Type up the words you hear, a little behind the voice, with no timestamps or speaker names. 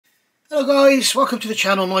Hello guys, welcome to the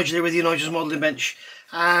channel. Nigel here with you, Nigel's Modelling Bench,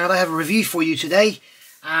 and I have a review for you today,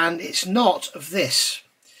 and it's not of this.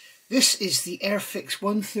 This is the Airfix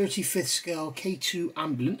 1/35th scale K2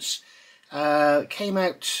 ambulance. Came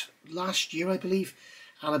out last year, I believe,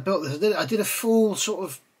 and I built this. I did a full sort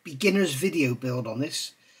of beginner's video build on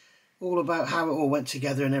this, all about how it all went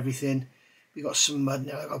together and everything. We got some mud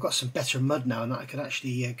now. I've got some better mud now, and that I can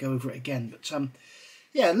actually go over it again. But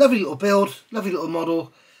yeah, lovely little build, lovely little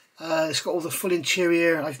model. It's got all the full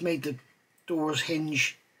interior. I've made the doors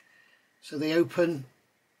hinge so they open.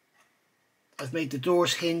 I've made the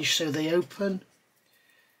doors hinge so they open.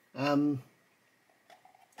 There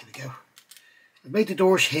we go. I've made the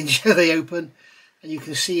doors hinge so they open, and you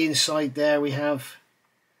can see inside there we have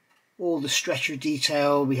all the stretcher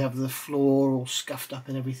detail. We have the floor all scuffed up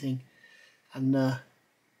and everything, and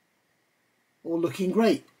all looking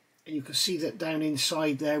great. And you can see that down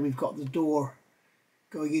inside there we've got the door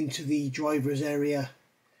going into the driver's area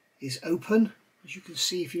is open. As you can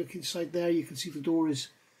see, if you look inside there, you can see the door is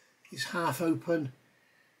half open,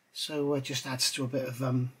 so it just adds to a bit of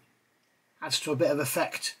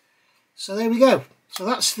effect. So there we go. So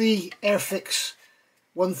that's the Airfix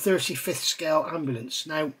 1/35th scale ambulance.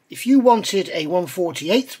 Now, if you wanted a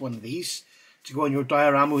 1/48th one of these to go on your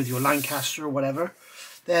diorama with your Lancaster or whatever,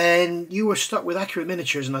 then you were stuck with Accurate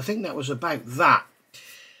Miniatures, and I think that was about that.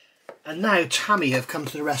 And now Tamiya have come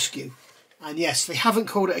to the rescue, and yes, they haven't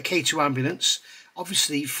called it a K2 ambulance,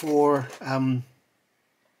 obviously for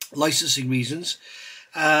licensing reasons,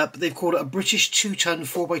 but they've called it a British 2-ton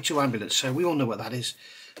 4x2 ambulance. So we all know what that is.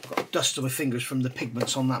 I've got dust on my fingers from the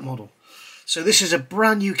pigments on that model. So this is a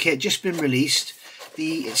brand new kit, just been released.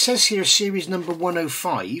 It says here series number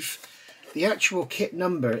 105. The actual kit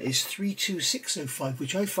number is 32605,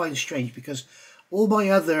 which I find strange because all my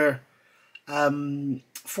other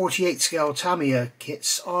 48 scale Tamiya kits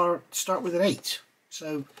start with an 8,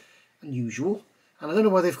 so unusual. And I don't know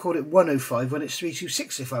why they've called it 105 when it's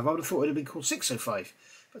 32605. I would have thought it would have been called 605,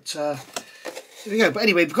 but there we go. But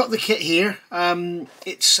anyway, we've got the kit here.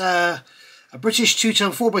 It's a British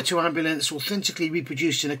 2-ton 4x2 ambulance, authentically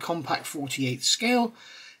reproduced in a compact 48 scale,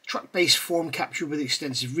 truck-based form captured with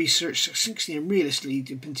extensive research, succinctly and realistically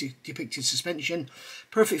depicted suspension,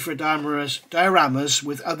 perfect for dioramas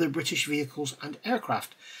with other British vehicles and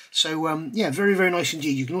aircraft. So yeah, very, very nice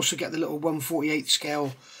indeed. You can also get the little 1/48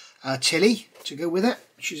 scale Tilly to go with it,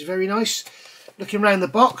 which is very nice. Looking around the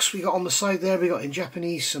box, we got on the side there, we got in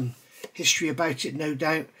Japanese some history about it, no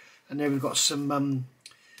doubt, and then we've got some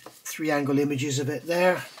 3-angle images of it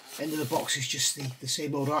there. End of the box is just the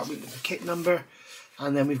same old artwork with the kit number.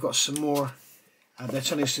 And then we've got some more, they're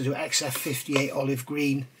telling us to do XF58 olive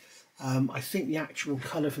green. I think the actual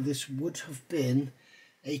colour for this would have been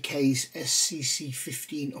AK's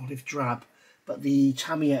SCC15 olive drab, but the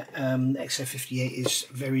Tamiya XF58 is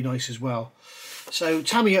very nice as well. So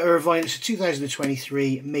Tamiya Irvine, it's a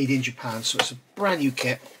 2023, made in Japan, so it's a brand new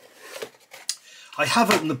kit. I have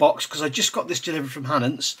opened the box because I just got this delivered from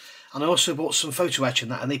Hannant's, and I also bought some photo etch and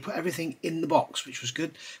that, and they put everything in the box, which was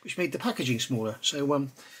good, which made the packaging smaller. So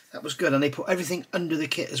that was good, and they put everything under the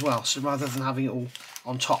kit as well, so rather than having it all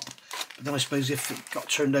on top. But then I suppose if it got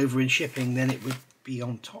turned over in shipping, then it would be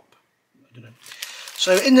on top. I don't know.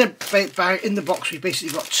 So in the box, we've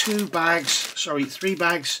basically got 3 bags. So we've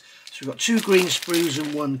got 2 green sprues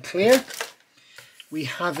and 1 clear. We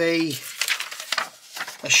have a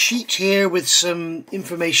sheet here with some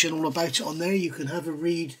information all about it on there. You can have a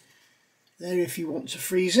read there if you want to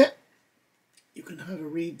freeze it. You can have a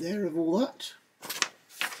read there of all that.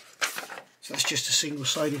 So that's just a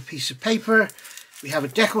single-sided piece of paper. We have a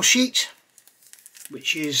decal sheet,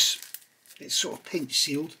 which is, it's sort of pinch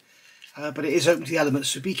sealed, but it is open to the elements.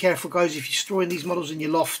 So be careful, guys, if you're storing these models in your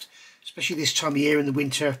loft, especially this time of year in the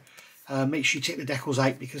winter. Make sure you take the decals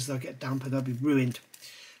out because they'll get damp and they'll be ruined.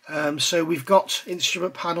 So we've got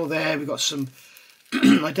instrument panel there, we've got some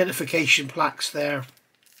identification plaques there,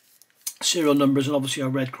 serial numbers, and obviously our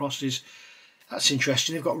red crosses. That's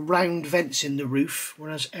interesting. They've got round vents in the roof,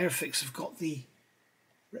 whereas Airfix have got the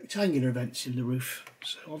rectangular vents in the roof.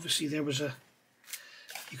 So obviously there was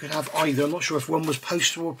you could have either. I'm not sure if one was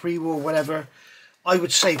post-war, pre-war, whatever. I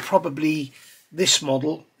would say probably this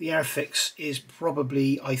model, the Airfix, is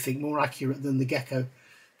probably, I think, more accurate than the Gecko.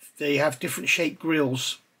 They have different shaped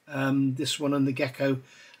grills, this one and the Gecko,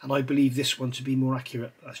 and I believe this one to be more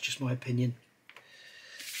accurate. That's just my opinion.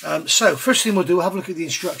 So first thing we'll do, we'll have a look at the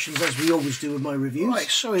instructions as we always do with my reviews. Right,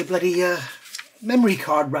 sorry, bloody memory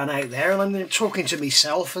card ran out there, and I'm talking to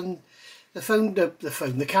myself, and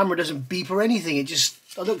the camera doesn't beep or anything. It just,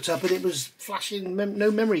 I looked up and it was flashing no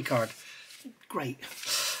memory card. Great.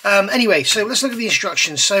 Anyway, so let's look at the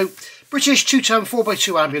instructions. So British 2-ton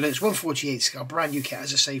 4x2 ambulance, 148 scale, brand new kit,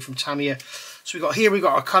 as I say, from Tamiya. So we've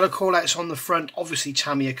got our colour callouts on the front, obviously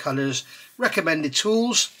Tamiya colours. Recommended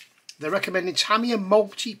tools, they're recommending Tamiya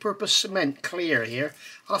multi-purpose cement clear here.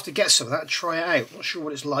 I'll have to get some of that and try it out. Not sure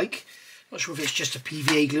what it's like. Not sure if it's just a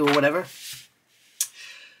PVA glue or whatever.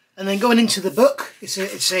 And then going into the book, it's a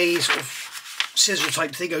sort of scissor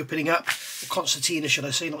type thing opening up, or concertina should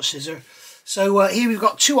I say, not scissor. So here we've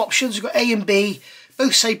got two options. We've got A and B,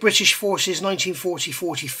 both say British Forces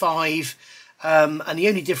 1940-45, and the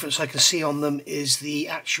only difference I can see on them is the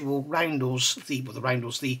actual roundels, the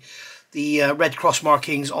Red Cross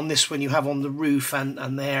markings on this one you have on the roof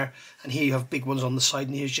and there, and here you have big ones on the side,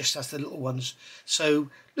 and here's just as the little ones. So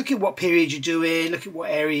look at what period you're doing, look at what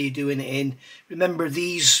area you're doing it in. Remember,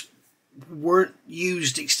 these weren't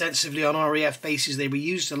used extensively on RAF bases. They were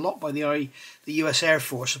used a lot by the US Air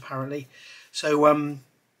Force apparently. So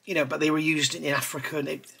you know, but they were used in Africa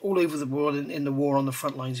and all over the world in the war on the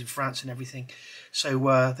front lines in France and everything.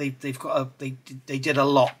 So they did a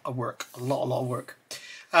lot of work, a lot of work.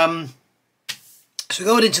 So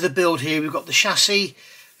going into the build here, we've got the chassis,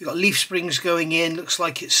 we've got leaf springs going in. Looks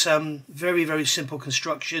like it's very, very simple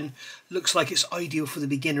construction. Looks like it's ideal for the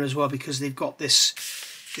beginner as well, because they've got this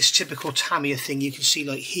typical Tamiya thing you can see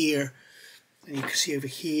like here, and you can see over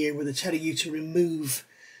here where they're telling you to remove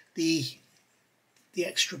the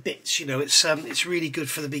extra bits. You know, it's really good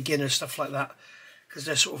for the beginner, stuff like that, because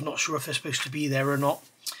they're sort of not sure if they're supposed to be there or not.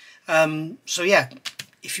 So yeah,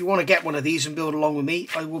 if you want to get one of these and build along with me,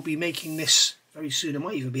 I will be making this very soon. It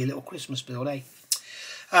might even be a little Christmas build, eh?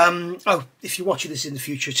 Oh, if you're watching this in the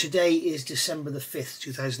future, today is December the 5th,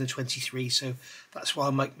 2023, so that's why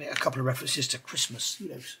I might make a couple of references to Christmas, who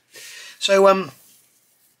knows. So,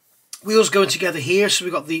 wheels going together here, so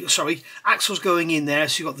we've got the, axles going in there,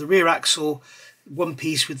 so you've got the rear axle, one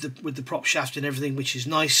piece with the prop shaft and everything, which is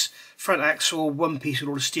nice. Front axle, one piece with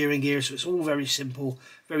all the steering gear, so it's all very simple,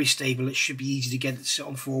 very stable. It should be easy to get it to sit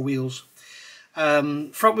on four wheels.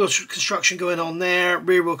 Front wheel construction going on there,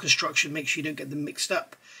 rear wheel construction, make sure you don't get them mixed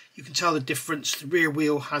up. You can tell the difference. The rear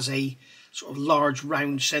wheel has a sort of large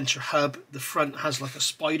round centre hub, the front has like a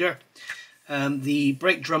spider. The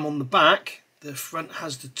brake drum on the back, the front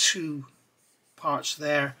has the two parts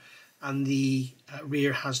there, and the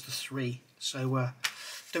rear has the three. So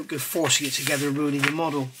don't go forcing it together and ruining your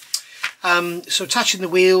model. So attaching the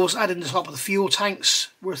wheels, adding the top of the fuel tanks,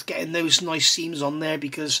 worth getting those nice seams on there,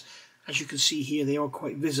 because as you can see here, they are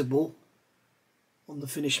quite visible on the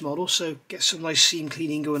finished model. So get some nice seam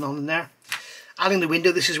cleaning going on in there. Adding the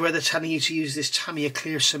window, this is where they're telling you to use this Tamiya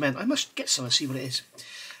clear cement. I must get some and see what it is.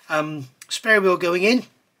 Spare wheel going in,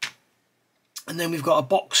 and then we've got a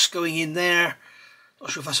box going in there. Not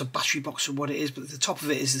sure if that's a battery box or what it is, but at the top of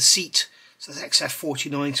it is the seat. So that's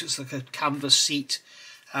XF49, so it's like a canvas seat.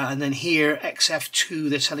 And then here, XF2,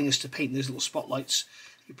 they're telling us to paint those little spotlights.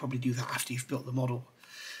 You probably do that after you've built the model.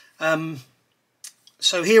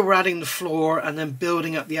 So here we're adding the floor and then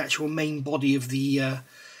building up the actual main body of the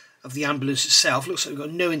ambulance itself. Looks like we've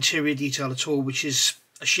got no interior detail at all, which is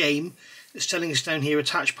a shame. It's telling us down here,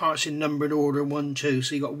 attach parts in numbered order 1, 2.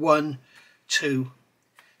 So you've got 1, 2.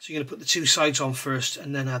 So you're going to put the two sides on first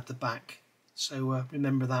and then add the back. So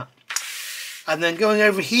remember that. And then going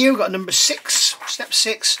over here, we've got number 6, step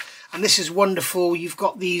 6. And this is wonderful. You've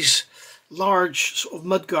got these large sort of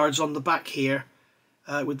mud guards on the back here,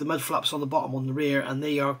 with the mud flaps on the bottom on the rear. And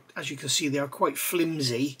they are, as you can see, they are quite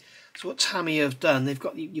flimsy. So what Tamiya have done, they've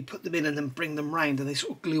got, you put them in and then bring them round, and they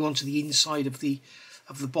sort of glue onto the inside of the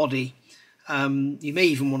body. You may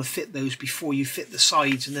even want to fit those before you fit the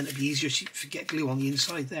sides, and then it'd be easier to get glue on the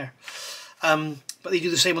inside there. But they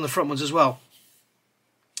do the same on the front ones as well.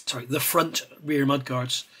 Sorry, the front rear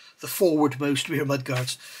mudguards, the forwardmost rear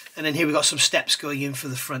mudguards. And then here we've got some steps going in for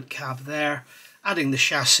the front cab there, adding the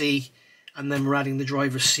chassis, and then we're adding the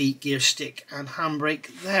driver's seat, gear stick and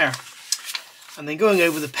handbrake there. And then going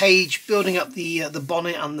over the page, building up the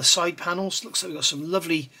bonnet and the side panels. Looks like we've got some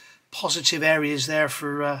lovely positive areas there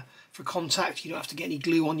for contact. You don't have to get any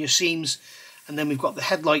glue on your seams. And then we've got the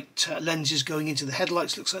headlight lenses going into the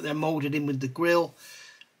headlights. Looks like they're moulded in with the grille.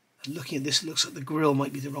 And looking at this, it looks like the grille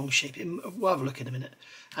might be the wrong shape. We'll have a look in a minute.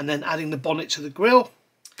 And then adding the bonnet to the grille.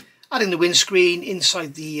 Adding the windscreen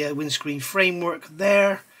inside the windscreen framework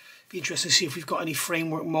there. Be interesting to see if we've got any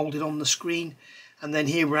framework moulded on the screen. And then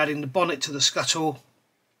here we're adding the bonnet to the scuttle.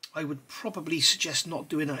 I would probably suggest not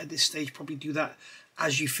doing that at this stage. Probably do that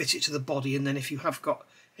as you fit it to the body. And then if you have got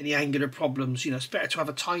any angular problems, you know, it's better to have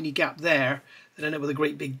a tiny gap there than end up with a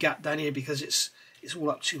great big gap down here, because it's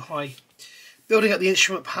all up too high. Building up the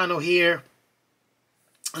instrument panel here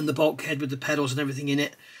and the bulkhead with the pedals and everything in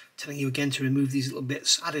it. telling you again to remove these little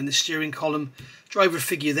bits. Add in the steering column, driver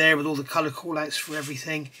figure there with all the colour call-outs for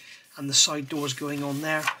everything, and the side doors going on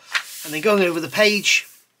there. And then going over the page,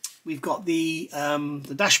 we've got the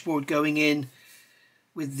dashboard going in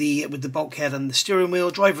with the bulkhead and the steering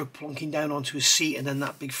wheel, driver plonking down onto his seat, and then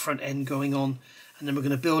that big front end going on. And then we're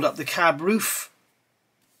going to build up the cab roof,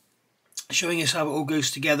 showing us how it all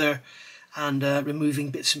goes together, and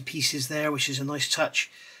removing bits and pieces there, which is a nice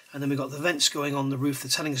touch. And then we've got the vents going on the roof. They're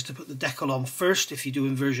telling us to put the decal on first if you do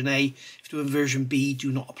in version A. If you do in version B,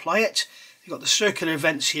 do not apply it. You've got the circular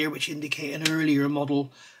vents here, which indicate an earlier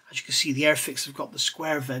model. As you can see, the Airfix have got the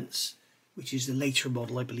square vents, which is the later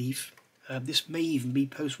model, I believe. This may even be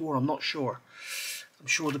post-war, I'm not sure. I'm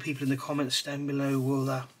sure the people in the comments down below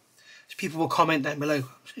will... people will comment down below,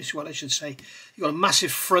 is what I should say. You've got a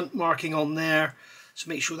massive front marking on there, so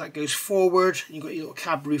make sure that goes forward. And you've got your little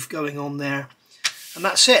cab roof going on there. And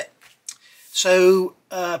that's it. So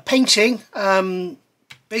painting,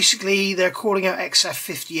 basically they're calling out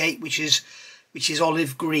XF58, which is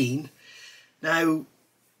olive green. Now,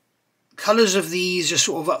 colours of these are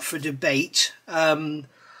sort of up for debate.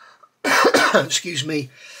 Excuse me.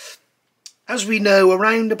 As we know,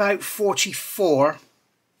 around about 44,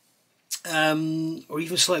 or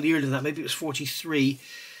even slightly earlier than that, maybe it was 43,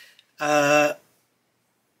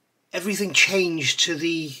 everything changed to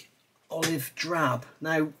the olive drab.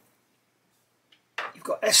 Now, you've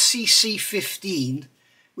got SCC 15,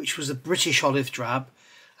 which was the British olive drab,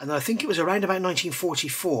 and I think it was around about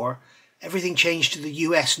 1944, everything changed to the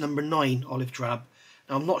US number 9 olive drab.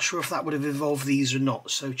 Now, I'm not sure if that would have involved these or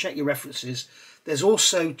not, so check your references. There's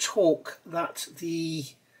also talk that the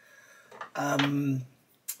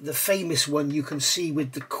famous one you can see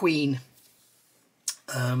with the Queen,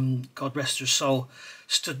 God rest her soul,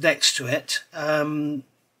 stood next to it.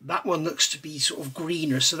 That one looks to be sort of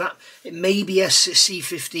greener, so that it may be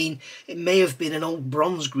SC15. It may have been an old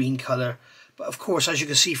bronze green colour, but of course, as you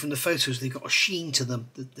can see from the photos, they've got a sheen to them.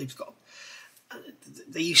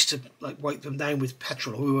 They used to like wipe them down with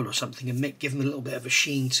petrol oil or something and give them a little bit of a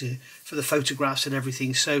sheen for the photographs and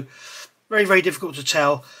everything. So very, very difficult to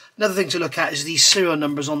tell. Another thing to look at is these serial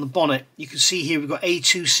numbers on the bonnet. You can see here we've got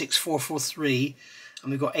A26443. And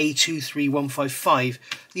we've got A23155.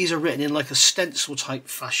 These are written in like a stencil type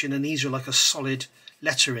fashion, and these are like a solid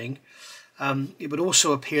lettering. It would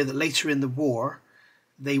also appear that later in the war,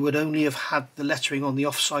 they would only have had the lettering on the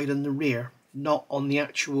offside and the rear, not on the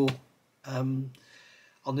actual, on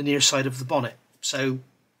the near side of the bonnet. So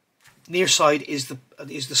near side is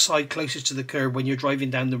the side closest to the curb when you're driving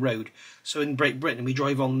down the road. So in Great Britain, we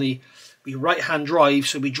drive on we right-hand drive,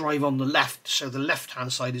 so we drive on the left, so the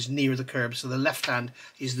left-hand side is near the curb, so the left hand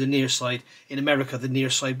is the near side. In America, the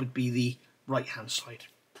near side would be the right-hand side.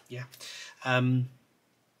 Yeah.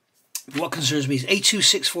 What concerns me is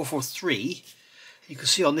A26443. You can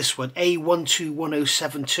see on this one,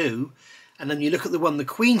 A121072, and then you look at the one the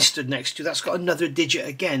Queen stood next to, that's got another digit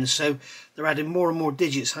again, so they're adding more and more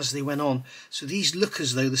digits as they went on. So these look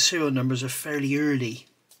as though the serial numbers are fairly early.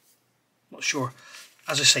 Not sure.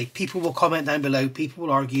 As I say, people will comment down below, people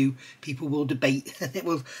will argue, people will debate, and it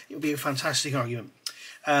will be a fantastic argument.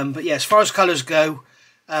 But yeah, as far as colours go,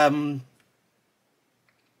 I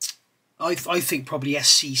think probably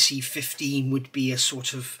SCC 15 would be a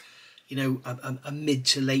sort of, you know, a mid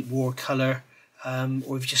to late war colour,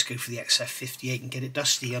 or if you just go for the XF 58 and get it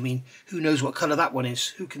dusty. I mean, who knows what colour that one is?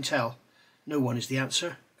 Who can tell? No one is the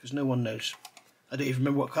answer, because no one knows. I don't even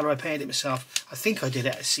remember what colour I painted it myself. I think I did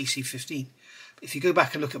it at CC 15. If you go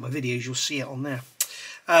back and look at my videos, you'll see it on there.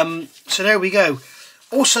 So there we go.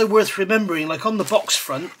 Also worth remembering, like on the box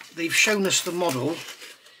front, they've shown us the model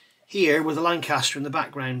here with a Lancaster in the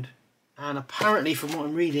background. And apparently, from what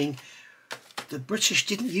I'm reading, the British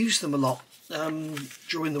didn't use them a lot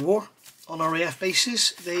during the war on RAF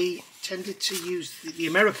bases. They tended to use, the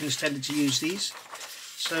Americans tended to use these.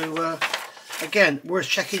 So again, worth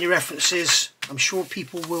checking your references. I'm sure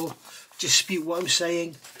people will dispute what I'm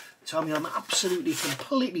saying, tell me I'm absolutely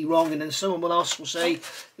completely wrong, and then someone else will say,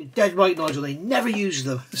 you're dead right, Nigel, they never use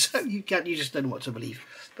them. So you just don't know what to believe.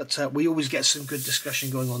 But we always get some good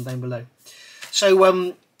discussion going on down below.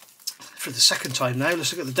 So for the second time now,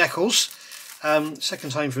 let's look at the decals.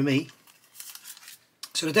 Second time for me.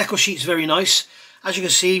 So the decal sheet's very nice. As you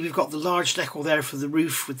can see, we've got the large decal there for the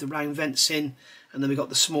roof with the round vents in, and then we've got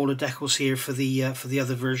the smaller decals here for the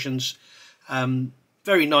other versions.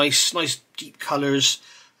 Very nice deep colours.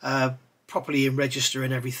 Properly in register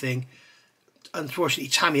and everything. Unfortunately,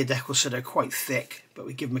 Tamiya decals, so they're quite thick, but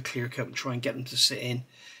we give them a clear coat and try and get them to sit in.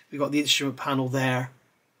 We've got the instrument panel there,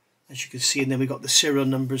 as you can see, and then we've got the serial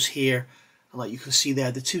numbers here And like you can see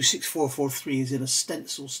there, the 26443 is in a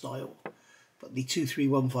stencil style, but the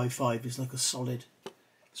 23155 is like a solid.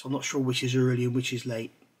 So I'm not sure which is early and which is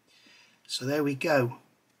late. So there we go.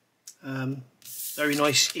 Very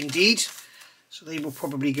nice indeed. So they will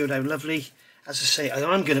probably go down lovely. As I say,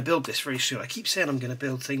 I'm going to build this very soon. I keep saying I'm going to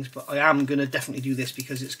build things, but I am going to definitely do this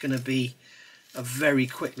because it's going to be a very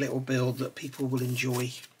quick little build that people will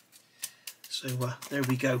enjoy. So there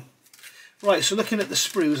we go. Right, so looking at the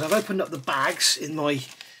sprues, I've opened up the bags in my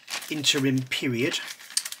interim period.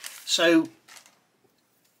 So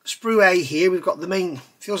sprue A here, we've got the main,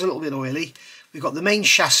 feels a little bit oily. We've got the main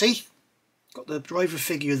chassis, got the driver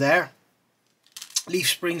figure there, leaf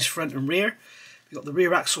springs front and rear. We've got the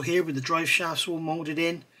rear axle here with the drive shafts all moulded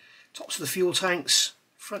in, tops of the fuel tanks,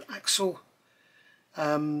 front axle.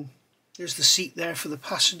 There's the seat there for the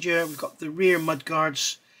passenger. We've got the rear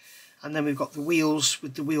mudguards, and then we've got the wheels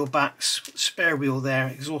with the wheel backs, spare wheel there,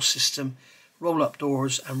 exhaust system, roll-up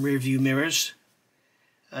doors and rear view mirrors.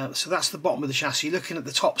 So that's the bottom of the chassis. Looking at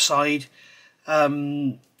the top side,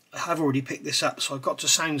 I have already picked this up, so I've got to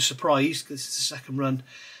sound surprised because it's the second run.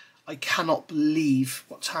 I cannot believe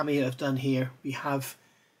what Tamiya have done here. We have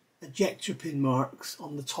ejector pin marks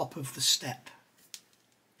on the top of the step.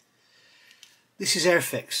 This is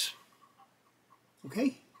Airfix.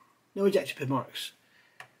 Okay, no ejector pin marks.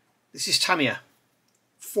 This is Tamiya.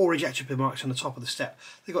 4 ejector pin marks on the top of the step.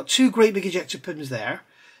 They've got 2 great big ejector pins there.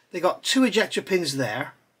 They've got 2 ejector pins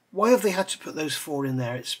there. Why have they had to put those 4 in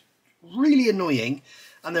there? It's really annoying.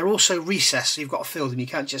 And they're also recessed, so you've got to fill them. You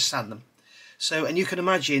can't just sand them. So, and you can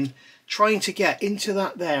imagine trying to get into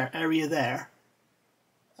that area there,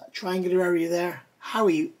 that triangular area there. How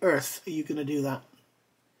on earth are you going to do that?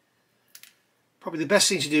 Probably the best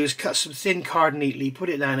thing to do is cut some thin card neatly, put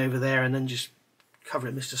it down over there, and then just cover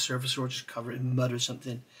it, Mr. Surface, or just cover it in mud or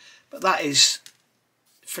something. But that is,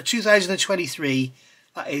 for 2023,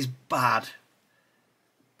 that is bad.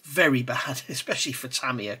 Very bad, especially for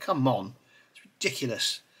Tamiya. Come on, it's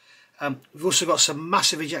ridiculous. We've also got some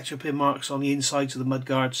massive ejector pin marks on the insides of the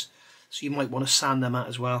mudguards, so you might want to sand them out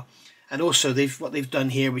as well. And also, what they've done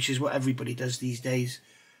here, which is what everybody does these days,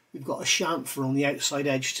 we've got a chamfer on the outside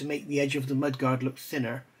edge to make the edge of the mudguard look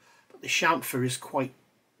thinner, but the chamfer is quite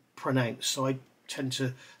pronounced, so I tend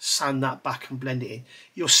to sand that back and blend it in.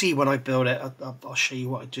 You'll see when I build it. I'll show you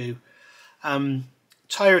what I do.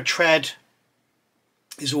 Tyre tread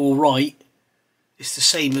is all right. It's the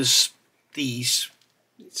same as these.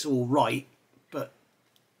 It's all right, but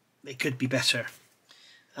they could be better.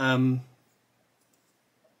 The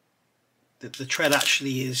tread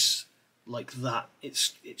actually is like that.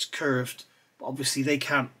 It's curved, but obviously they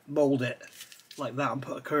can't mould it like that and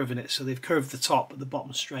put a curve in it, so they've curved the top but the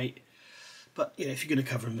bottom straight. But you know, if you're going to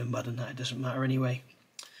cover them in mud and that, it doesn't matter anyway.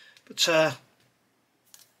 But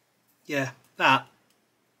yeah, that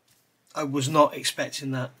I was not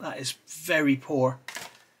expecting that. That is very poor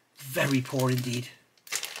indeed.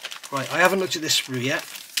 Right, I haven't looked at this sprue yet.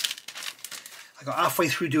 I got halfway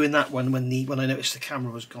through doing that one when I noticed the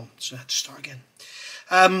camera was gone, so I had to start again.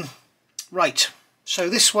 Right, so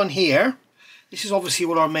this one here, this is obviously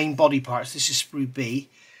all our main body parts. This is sprue B,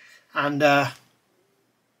 and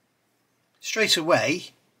straight away,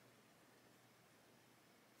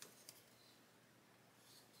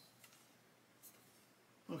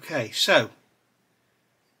 okay, so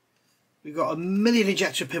we've got a million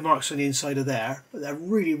ejector pin marks on the inside of there, but they're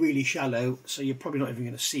really, really shallow, so you're probably not even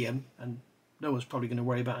going to see them, and no one's probably going to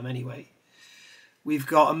worry about them anyway. We've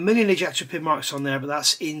got a million ejector pin marks on there, but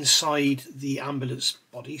that's inside the ambulance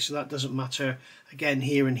body, so that doesn't matter. Again,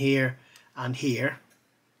 here and here and here,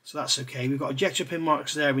 so that's okay. We've got ejector pin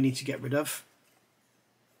marks there we need to get rid of.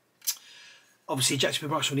 Obviously, ejector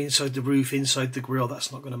pin marks on the inside the roof, inside the grille,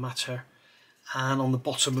 that's not going to matter. And on the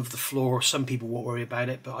bottom of the floor, some people won't worry about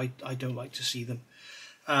it, but I don't like to see them.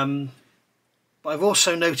 But I've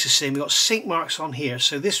also noticed we've got sink marks on here,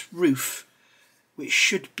 so this roof, which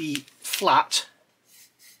should be flat,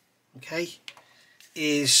 okay,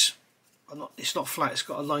 it's not flat, it's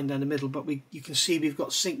got a line down the middle, but you can see we've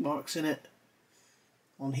got sink marks in it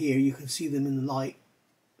on here. You can see them in the light,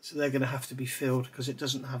 so they're going to have to be filled because it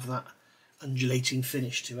doesn't have that undulating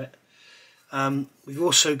finish to it. We've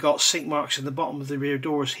also got sink marks in the bottom of the rear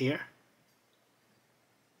doors here.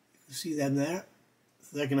 You can see them there,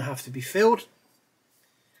 so they're going to have to be filled.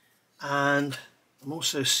 And I'm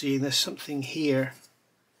also seeing there's something here.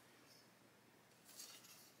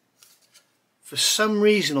 For some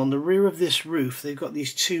reason on the rear of this roof they've got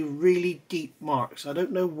these 2 really deep marks. I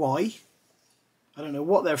don't know why, I don't know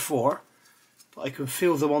what they're for, but I can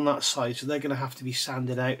feel them on that side, so they're going to have to be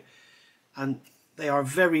sanded out, and they are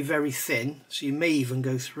very, very thin, so you may even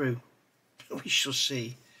go through. we shall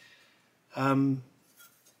see. There's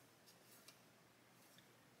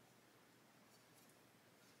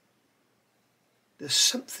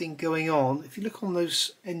something going on. If you look on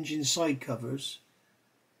those engine side covers,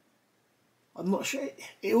 I'm not sure.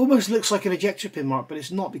 It almost looks like an ejector pin mark, but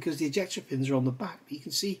it's not, because the ejector pins are on the back. But you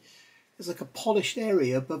can see there's like a polished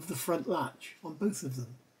area above the front latch on both of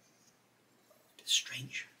them. It's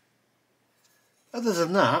strange. Other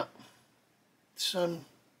than that, it's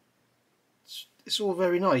all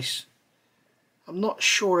very nice. I'm not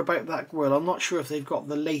sure about that grille. I'm not sure if they've got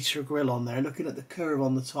the later grille on there. Looking at the curve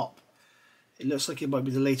on the top, it looks like it might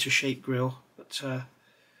be the later shape grille, but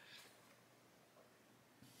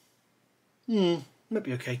might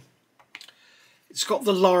be okay. It's got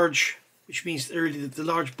the large, which means the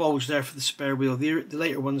large bulge there for the spare wheel. The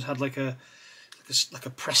later ones had like a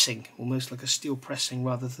pressing, almost like a steel pressing,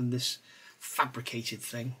 rather than this fabricated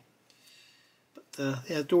thing. But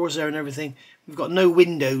yeah, doors there and everything. We've got no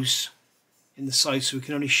windows in the side, so we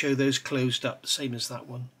can only show those closed up, same as that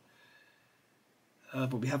one.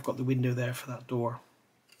 But we have got the window there for that door.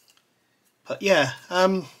 But yeah,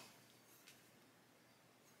 I've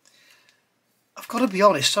got to be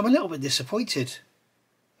honest, I'm a little bit disappointed.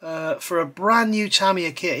 For a brand new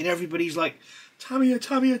Tamiya kit, and everybody's like, Tamiya,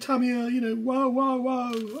 Tamiya, Tamiya, you know, wow, wow,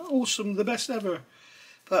 wow, awesome, the best ever.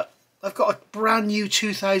 But I've got a brand new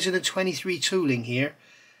 2023 tooling here,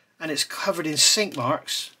 and it's covered in sink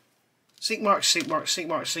marks. Sink marks, sink marks, sink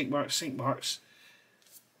marks, sink marks, sink marks.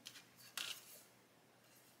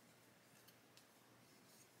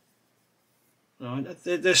 No,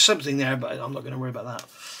 there's something there, but I'm not going to worry about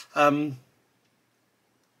that.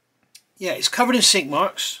 Yeah, it's covered in sink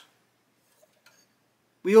marks.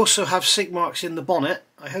 We also have sink marks in the bonnet.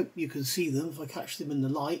 I hope you can see them if I catch them in the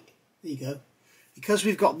light. There you go. Because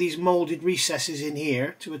we've got these moulded recesses in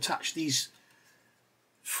here to attach these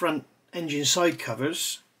front engine side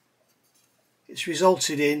covers, it's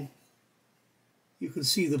resulted in, you can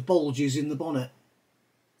see the bulges in the bonnet.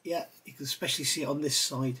 Yeah, you can especially see it on this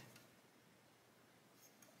side.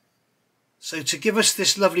 So to give us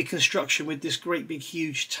this lovely construction with this great big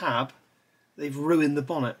huge tab, they've ruined the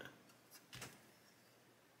bonnet.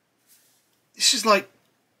 This is like,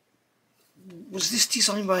 was this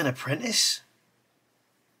designed by an apprentice?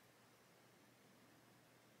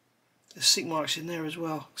 There's sink marks in there as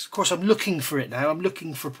well. Of course, I'm looking for it now. I'm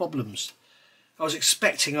looking for problems. I was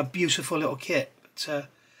expecting a beautiful little kit, but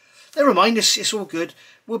never mind. It's all good.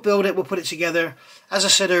 We'll build it. We'll put it together. As I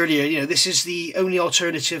said earlier, you know, this is the only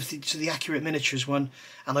alternative to the Accurate Miniatures one,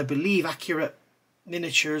 and I believe Accurate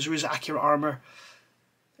Miniatures, or is it Accurate Armour?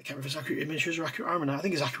 I can't remember if it's Accurate Miniatures or Accurate Armour now. I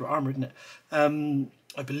think it's Accurate Armour, isn't it?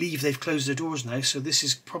 I believe they've closed their doors now, so this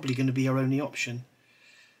is probably going to be our only option.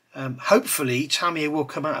 Hopefully Tamiya will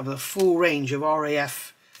come out of a full range of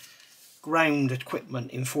RAF ground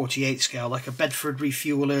equipment in 48 scale, like a Bedford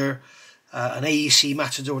refueler, an AEC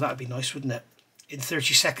Matador. That would be nice, wouldn't it? In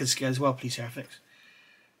 32nd scale as well, please, Airfix.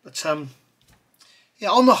 But yeah,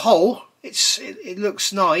 on the whole, it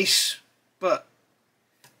looks nice, but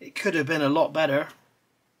it could have been a lot better.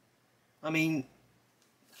 I mean,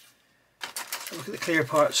 look at the clear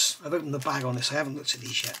parts. I've opened the bag on this. I haven't looked at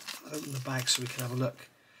these yet. I'll open the bag so we can have a look.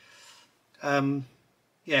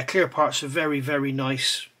 Yeah, clear parts are very, very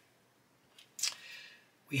nice.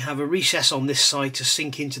 We have a recess on this side to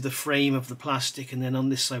sink into the frame of the plastic, and then on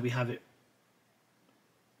this side we have it.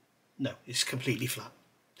 No, it's completely flat.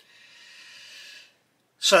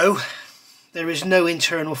 So there is no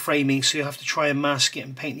internal framing, so you have to try and mask it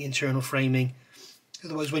and paint the internal framing.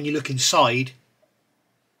 Otherwise, when you look inside,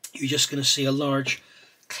 you're just going to see a large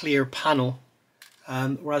clear panel.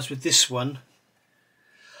 Whereas with this one,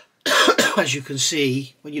 as you can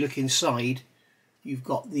see, when you look inside, you've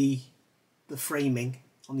got the framing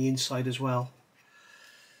on the inside as well.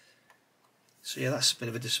 So yeah, that's a bit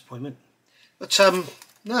of a disappointment. But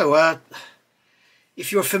no,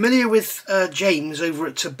 if you're familiar with James over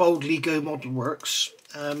at Boldly Go Model Works,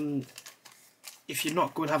 if you're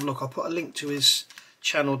not, go and have a look. I'll put a link to his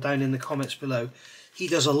channel down in the comments below. He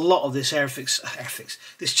does a lot of this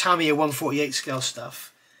this Tamiya 148 scale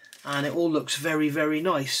stuff, and it all looks very, very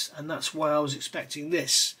nice, and that's why I was expecting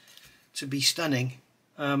this to be stunning.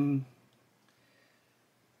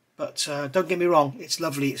 But don't get me wrong, it's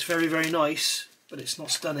lovely, it's very, very nice, but it's not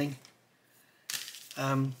stunning.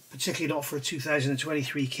 Particularly not for a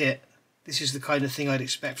 2023 kit. This is the kind of thing I'd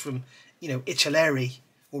expect from, you know, Italeri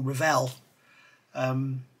or Revell.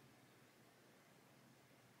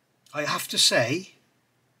 I have to say,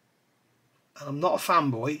 and I'm not a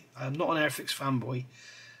fanboy, I'm not an Airfix fanboy,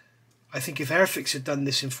 I think if Airfix had done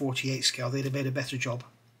this in 48 scale, they'd have made a better job.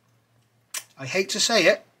 I hate to say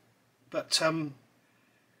it, but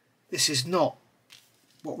this is not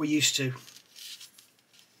what we're used to,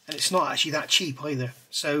 and it's not actually that cheap either.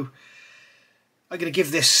 So I'm going to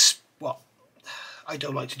give this, what I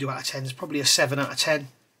don't like to do out of 10, it's probably a 7 out of 10.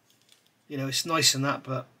 You know, it's nice and that,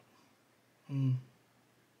 but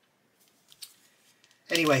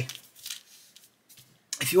anyway,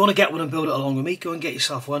 if you want to get one and build it along with me, go and get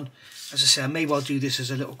yourself one. As I say, I may well do this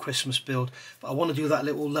as a little Christmas build, but I want to do that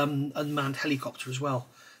little unmanned helicopter as well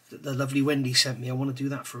that the lovely Wendy sent me. I want to do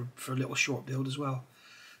that for a little short build as well.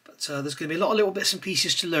 But there's going to be a lot of little bits and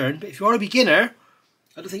pieces to learn. But if you are a beginner,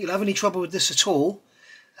 I don't think you'll have any trouble with this at all.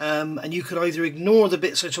 And you could either ignore the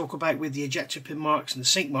bits I talk about with the ejector pin marks and the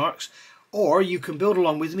sink marks, or you can build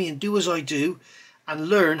along with me and do as I do and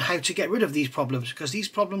learn how to get rid of these problems, because these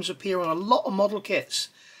problems appear on a lot of model kits.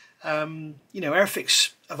 You know,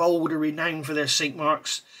 Airfix of old are renowned for their sink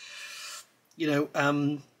marks. You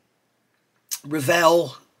know,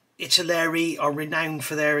 Revell, Italeri are renowned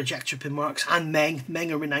for their ejector pin marks, and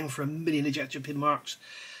Meng are renowned for a million ejector pin marks.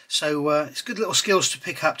 So it's good little skills to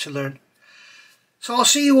pick up, to learn. So I'll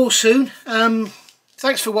see you all soon.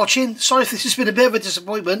 Thanks for watching. Sorry if this has been a bit of a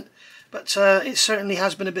disappointment, but it certainly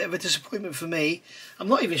has been a bit of a disappointment for me. I'm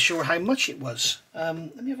not even sure how much it was.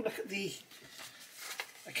 Let me have a look at the...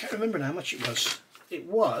 I can't remember now how much it was. It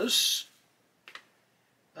was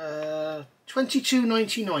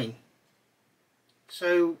 £22.99.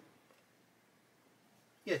 So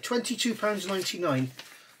yeah, £22.99.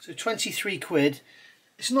 So 23 quid.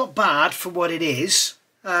 It's not bad for what it is.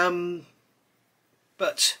 And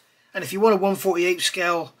if you want a 1/48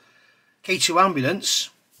 scale K2 ambulance,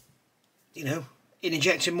 you know, in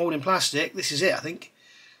injection molding plastic, this is it, I think.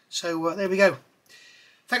 So there we go.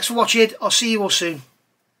 Thanks for watching. I'll see you all soon.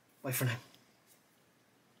 Bye for now.